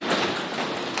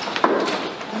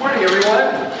Morning, everyone.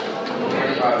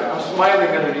 I'm smiling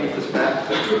underneath this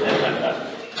mask.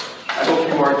 I hope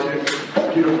you are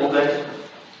too. Beautiful day.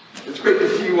 It's great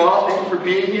to see you all. Thank you for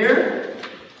being here.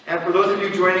 And for those of you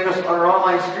joining us on our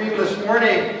online stream this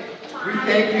morning, we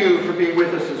thank you for being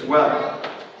with us as well.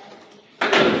 In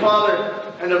the name of the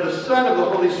Father, and of the Son, and of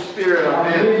the Holy Spirit.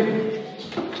 Amen.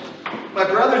 My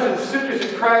brothers and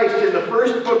sisters in Christ, in the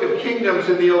first book of Kingdoms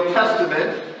in the Old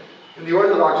Testament, in the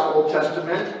Orthodox Old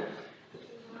Testament,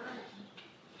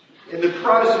 in the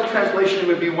Protestant translation, it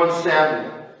would be 1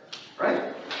 Samuel,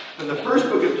 right? In the first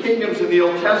book of Kingdoms in the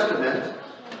Old Testament,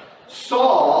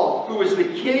 Saul, who was the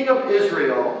king of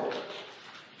Israel,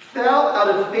 fell out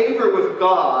of favor with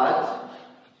God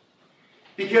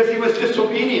because he was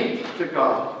disobedient to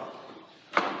God.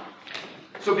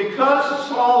 So because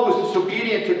Saul was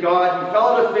disobedient to God, he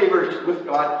fell out of favor with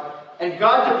God, and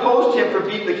God deposed him from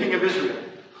being the king of Israel.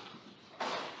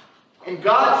 And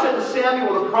God said to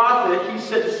Samuel the prophet, he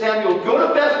said to Samuel, go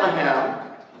to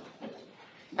Bethlehem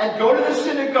and go to the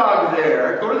synagogue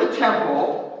there, go to the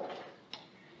temple,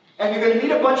 and you're going to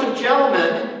meet a bunch of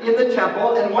gentlemen in the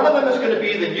temple, and one of them is going to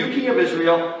be the new king of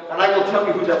Israel, and I will tell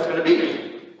you who that's going to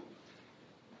be.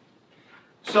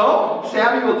 So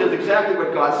Samuel did exactly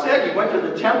what God said. He went to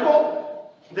the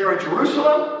temple there in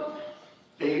Jerusalem.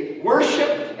 They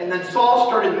worshipped, and then Saul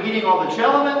started meeting all the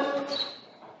gentlemen.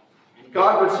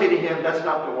 God would say to him, that's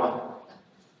not the one.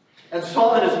 And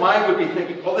Saul in his mind would be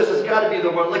thinking, well, this has got to be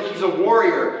the one. Like, he's a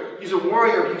warrior. He's a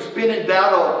warrior. He's been in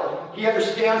battle. He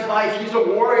understands life. He's a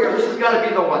warrior. This has got to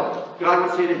be the one. God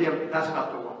would say to him, that's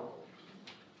not the one.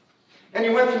 And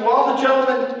he went through all the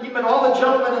gentlemen. He met all the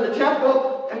gentlemen in the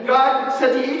temple. And God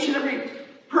said to each and every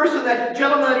person, that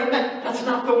gentleman that he met, that's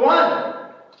not the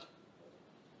one.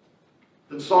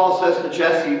 Then Saul says to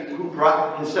Jesse, who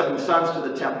brought his 7 sons to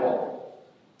the temple,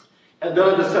 and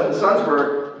none of the 7 sons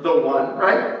were the one,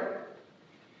 right?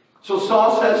 So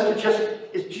Saul says to Jesse,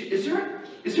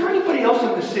 is there anybody else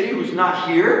in the city who's not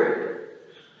here?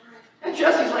 And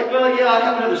Jesse's like, well, yeah, I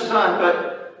have another son,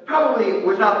 but probably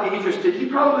would not be interested. He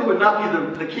probably would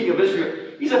not be the king of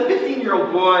Israel. He's a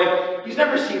 15-year-old boy. He's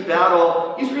never seen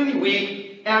battle. He's really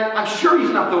weak, and I'm sure he's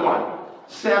not the one.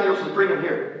 Samuel says, bring him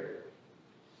here.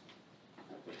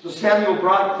 So Samuel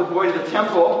brought the boy to the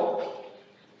temple.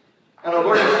 And our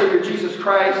Lord and Savior Jesus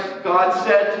Christ, God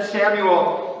said to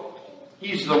Samuel,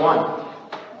 he's the one.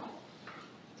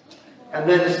 And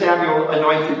then Samuel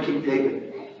anointed King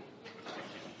David,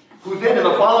 who then in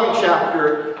the following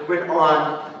chapter went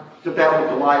on to battle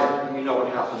Goliath, and we know what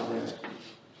happened there.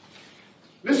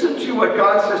 Listen to what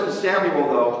God says to Samuel,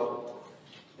 though.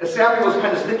 As Samuel is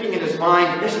kind of thinking in his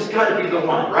mind, this has got to be the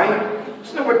one, right?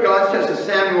 Listen to what God says to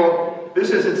Samuel.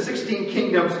 This is in 16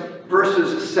 Kingdoms,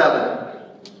 verses 7.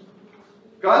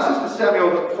 God says to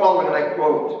Samuel the following, and I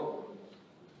quote,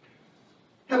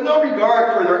 have no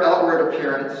regard for their outward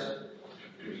appearance,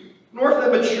 nor for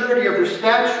the maturity of their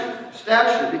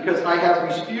stature, because I have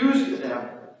refused them.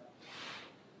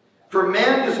 For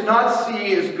man does not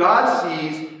see as God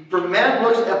sees, for man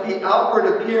looks at the outward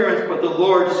appearance, but the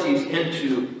Lord sees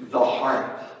into the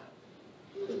heart.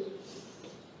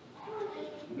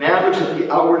 Man looks at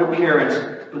the outward appearance,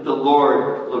 but the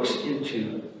Lord looks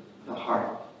into the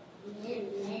heart.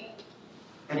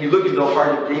 And he looked into the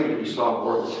heart of David and he saw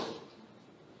words.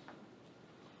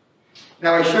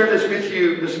 Now I share this with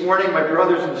you this morning, my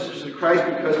brothers and sisters in Christ,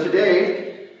 because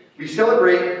today we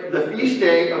celebrate the feast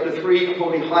day of the Three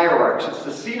Holy Hierarchs. It's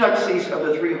the synaxis of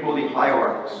the Three Holy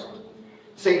Hierarchs.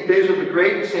 St. Basil the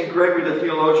Great, St. Gregory the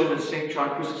Theologian, and St. John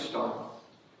Chrysostom.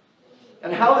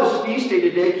 And how this feast day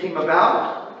today came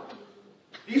about,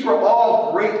 these were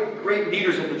all great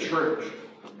leaders of the church,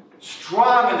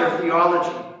 strong in their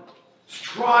theology,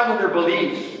 strong in their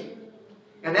beliefs.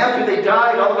 And after they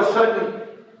died, all of a sudden,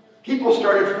 people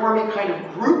started forming kind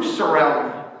of groups around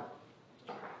them.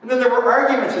 And then there were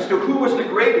arguments as to who was the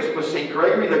greatest. Was St.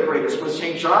 Gregory the greatest? Was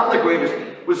St. John the greatest?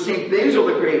 Was St. Basil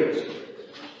the greatest?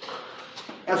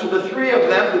 And so the three of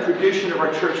them, the tradition of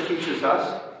our church teaches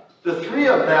us, the three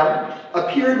of them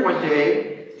appeared one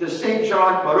day to St.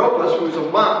 John Paropos, who was a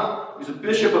monk, who was a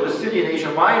bishop of a city in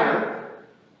Asia Minor.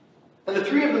 And the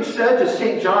three of them said to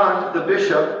St. John, the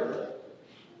bishop,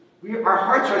 our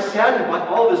hearts are saddened by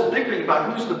all this bickering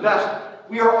about who's the best.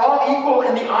 We are all equal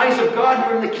in the eyes of God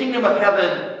here in the kingdom of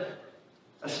heaven.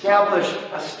 Establish,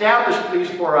 please,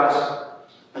 for us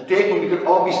a day when we could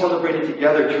all be celebrated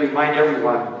together to remind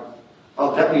everyone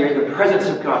that we are in the presence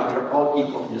of God. We are all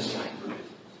equal in His sight.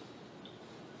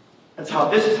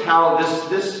 This is how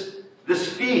this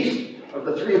feast of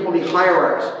the Three Holy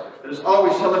Hierarchs that is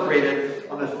always celebrated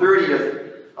on the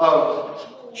 30th of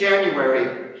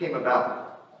January came about.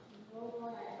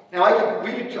 Now,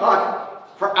 we could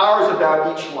talk for hours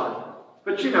about each one.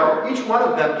 But you know, each one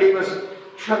of them gave us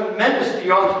tremendous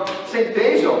theology. St.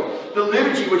 Basil, the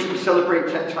liturgy which we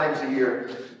celebrate 10 times a year.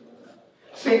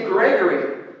 St.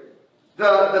 Gregory,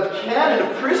 the canon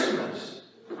of Christmas.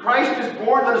 Christ is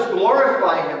born, let us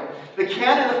glorify him. The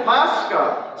canon of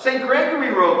Pascha. St.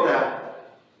 Gregory wrote that.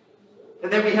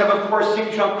 And then we have, of course,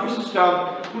 St. John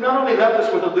Chrysostom, who not only left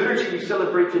us with a liturgy we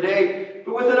celebrate today,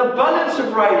 but with an abundance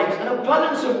of writings, an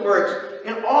abundance of works.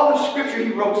 In all of Scripture,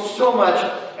 he wrote so much,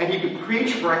 and he could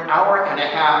preach for an hour and a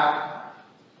half.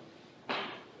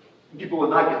 People would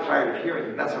not get tired of hearing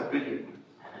him. That's how good he was.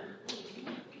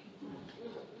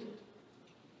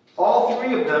 All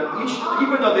three of them,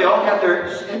 even though they all had their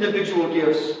individual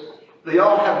gifts, they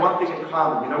all had one thing in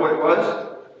common. You know what it was?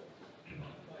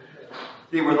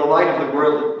 They were the light of the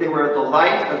world. They were the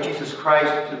light of Jesus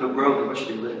Christ to the world in which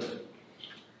they lived.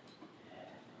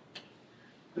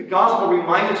 The gospel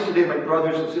reminds us today, my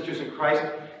brothers and sisters in Christ,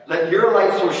 let your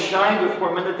light so shine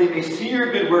before men that they may see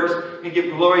your good works and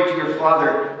give glory to your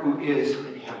Father who is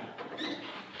in heaven.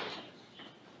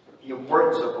 The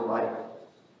importance of the light.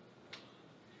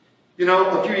 You know,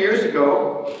 a few years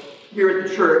ago, here at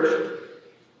the church,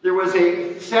 there was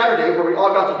a Saturday where we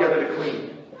all got together to clean.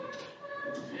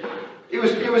 It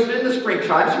was in the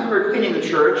springtime, so we were cleaning the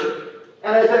church.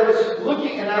 And as I was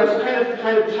looking, and I was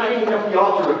kind of tidying up the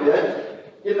altar a bit,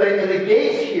 in the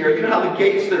gates here, you know how the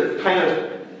gates, they're kind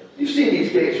of, you've seen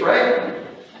these gates, right?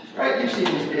 Right? You've seen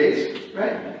these gates,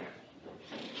 right?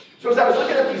 So as I was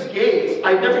looking at these gates,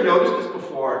 I'd never noticed this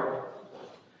before.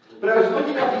 But I was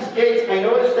looking at these gates, I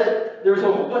noticed that there was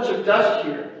a whole bunch of dust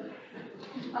here.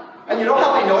 And you know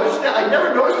how I noticed it? I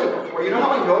never noticed it before. You know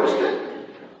how I noticed it?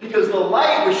 Because the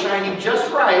light was shining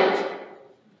just right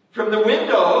from the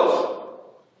windows,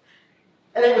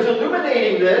 and it was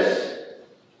illuminating this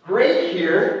grate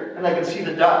here, and I could see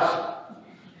the dust.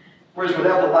 Whereas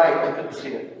without the light, I couldn't see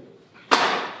it.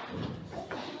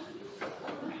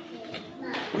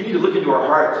 We need to look into our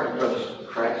hearts, my brothers in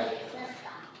Christ.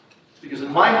 Because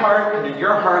in my heart and in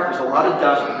your heart, there's a lot of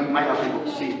dust that we might not be able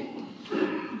to see.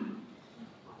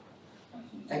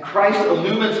 And when Christ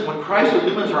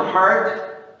illumines our heart,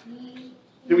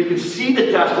 then we can see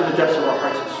the dust in the depths of our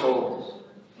hearts and souls.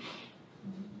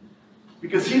 We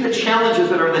can see the challenges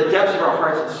that are in the depths of our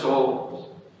hearts and souls.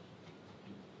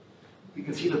 We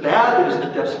can see the bad that is in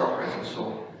the depths of our hearts and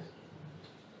souls.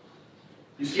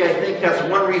 You see, I think that's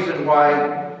one reason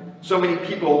why so many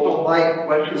people don't like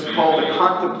what is called the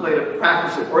contemplative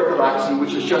practice of orthodoxy,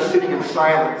 which is just sitting in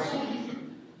silence.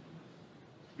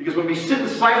 Because when we sit in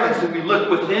silence and we look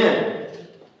within,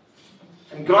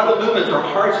 and God illumines our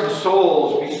hearts and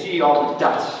souls, we see all the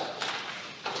dust.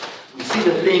 We see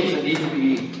the things that need to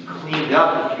be cleaned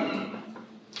up, if you will.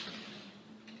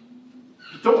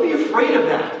 Don't be afraid of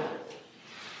that.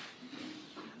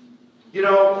 You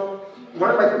know,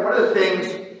 one of the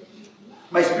things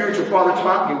my spiritual father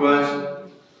taught me was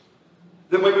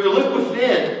that when we look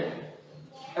within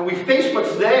and we face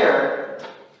what's there,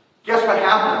 guess what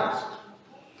happens?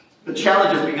 The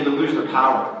challenges begin to lose their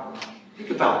power. Think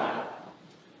about that.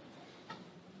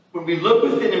 When we look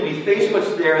within and we face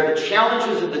what's there, the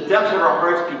challenges in the depths of our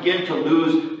hearts begin to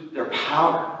lose their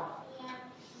power.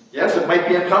 Yes, it might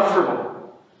be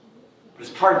uncomfortable, but it's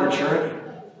part of the journey.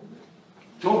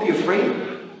 Don't be afraid of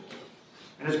it.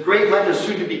 And as Great Lent is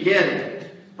soon to begin,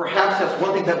 perhaps that's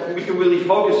one thing that we can really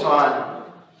focus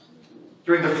on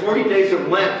during the 40 days of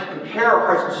Lent. Prepare our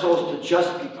hearts and souls to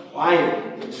just be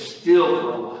quiet and still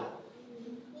for a while.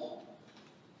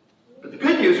 But the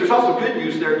good news, there's also good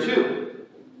news there too.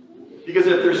 Because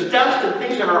if there's dust and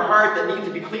things in our heart that need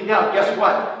to be cleaned out, guess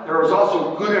what? There is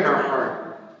also good in our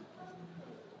heart.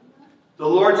 The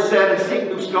Lord said in St.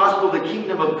 Luke's Gospel, the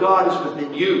kingdom of God is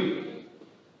within you.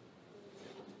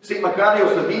 St.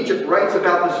 Macarius of Egypt writes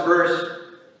about this verse,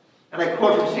 and I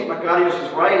quote from St.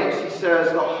 Macarius' writings. He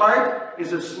says, the heart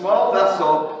is a small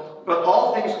vessel, but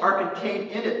all things are contained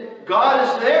in it. God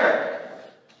is there.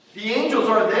 The angels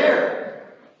are there.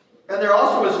 And there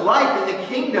also is light in the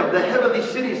kingdom, the heavenly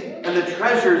cities, and the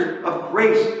treasures of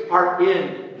grace are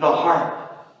in the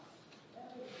heart.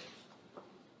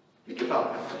 Think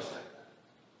about that for a second.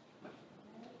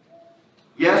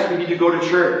 Yes, we need to go to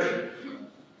church.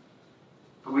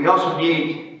 But we also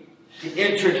need to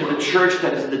enter into the church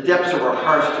that is in the depths of our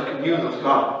hearts to commune with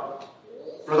God.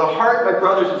 For the heart, my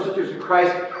brothers and sisters in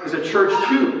Christ, is a church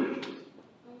too.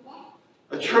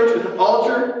 A church with an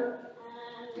altar,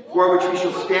 before which we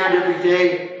shall stand every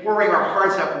day, pouring our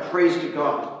hearts out in praise to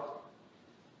God.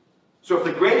 So if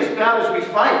the greatest battles we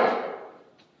fight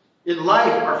in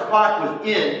life are fought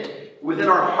within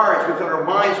our hearts, within our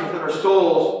minds, within our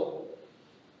souls,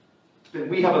 then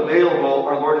we have available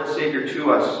our Lord and Savior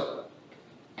to us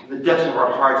in the depths of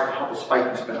our hearts to help us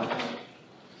fight these battles.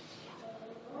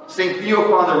 St.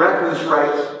 Theophan the Recluse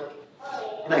writes,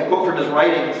 and I quote from his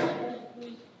writings,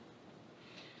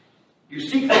 "You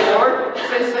seek the Lord,"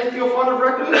 says St. Theophan of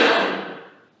Recluse,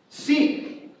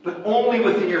 "seek, but only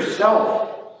within yourself.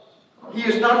 He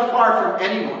is not far from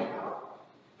anyone.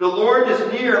 The Lord is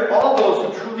near all those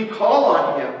who truly call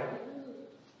on him.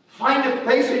 Find a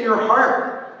place in your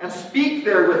heart and speak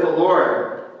there with the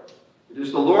Lord. It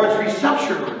is the Lord's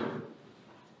reception room.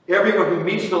 Everyone who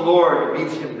meets the Lord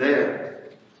meets him there.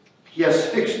 He has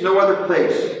fixed no other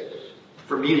place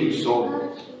for meeting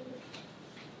souls."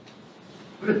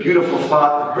 What a beautiful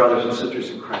thought, brothers and sisters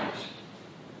in Christ.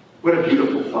 What a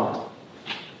beautiful thought.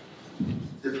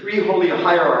 The three holy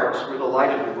hierarchs were the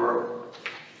light of the world.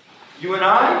 You and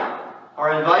I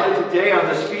are invited today on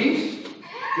this feast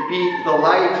to be the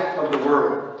light of the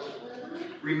world.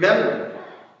 Remember,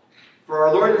 for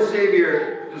our Lord and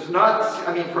Savior does not,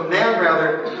 for man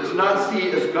rather, does not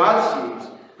see as God sees.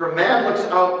 For man looks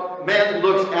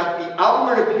at the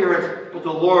outward appearance, but the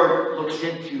Lord looks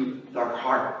into our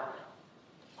heart.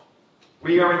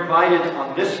 We are invited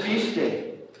on this feast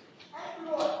day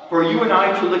for you and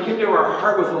I to look into our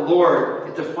heart with the Lord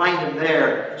and to find him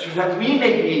there, so that we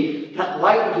may be that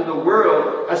light into the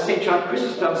world, as St. John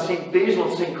Chrysostom, St. Basil,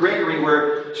 and St. Gregory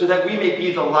were, so that we may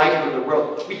be the light of the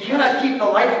world. We cannot keep the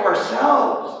light for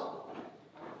ourselves.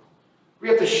 We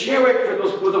have to share it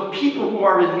with the people who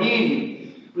are in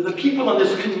need, with the people in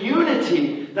this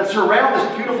community that surround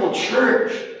this beautiful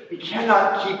church. We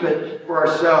cannot keep it for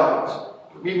ourselves.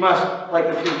 We must, like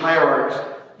the three hierarchs,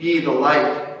 be the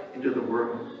light into the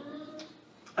world.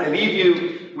 I leave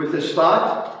you with this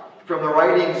thought from the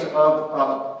writings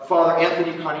of Father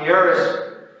Anthony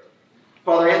Coniaris.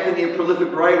 Father Anthony, a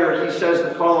prolific writer, he says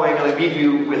the following, and I leave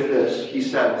you with this. He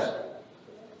says,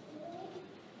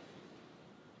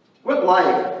 "What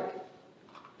life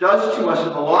does to us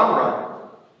in the long run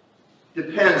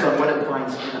depends on what it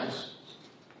finds in us."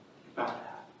 About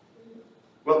that.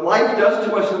 What life does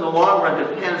to us in the long run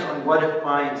depends on what it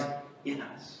finds in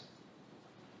us.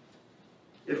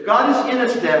 If God is in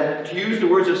us, then, to use the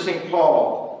words of St.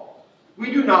 Paul,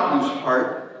 we do not lose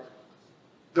heart.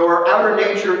 Though our outer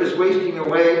nature is wasting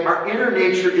away, our inner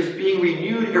nature is being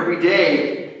renewed every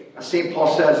day, as St. Paul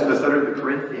says in his letter to the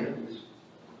Corinthians.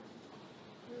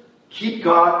 Keep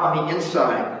God on the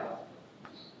inside,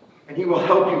 and he will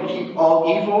help you keep all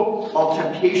evil, all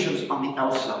temptations on the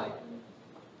outside.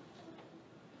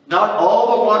 Not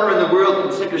all the water in the world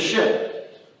can sink a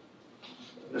ship,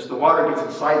 unless the water gets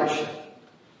inside the ship.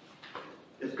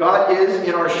 If God is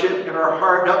in our ship, in our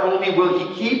heart, not only will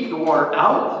he keep the water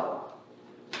out,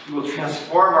 he will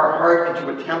transform our heart into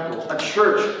a temple, a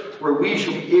church where we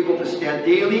shall be able to stand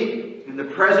daily in the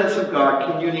presence of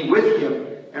God, communing with him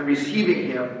and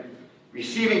receiving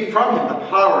from him the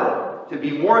power to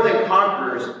be more than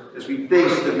conquerors as we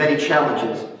face the many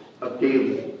challenges of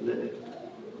daily living.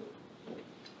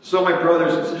 So, my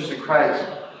brothers and sisters in Christ,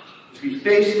 as we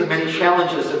face the many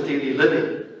challenges of daily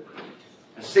living,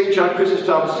 as St. John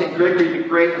Chrysostom, St. Gregory the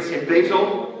Great, and St.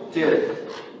 Basil did,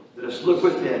 let us look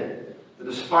within, let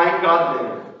us find God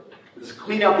there, let us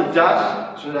clean out the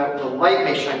dust so that the light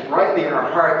may shine brightly in our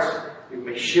hearts, and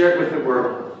we may share it with the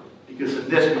world, because in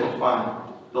this we will find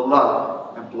the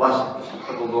love and blessings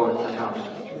of the Lord and house.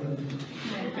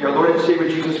 May our Lord and Savior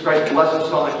Jesus Christ bless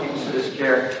us all and keep us in his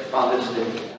care on this day.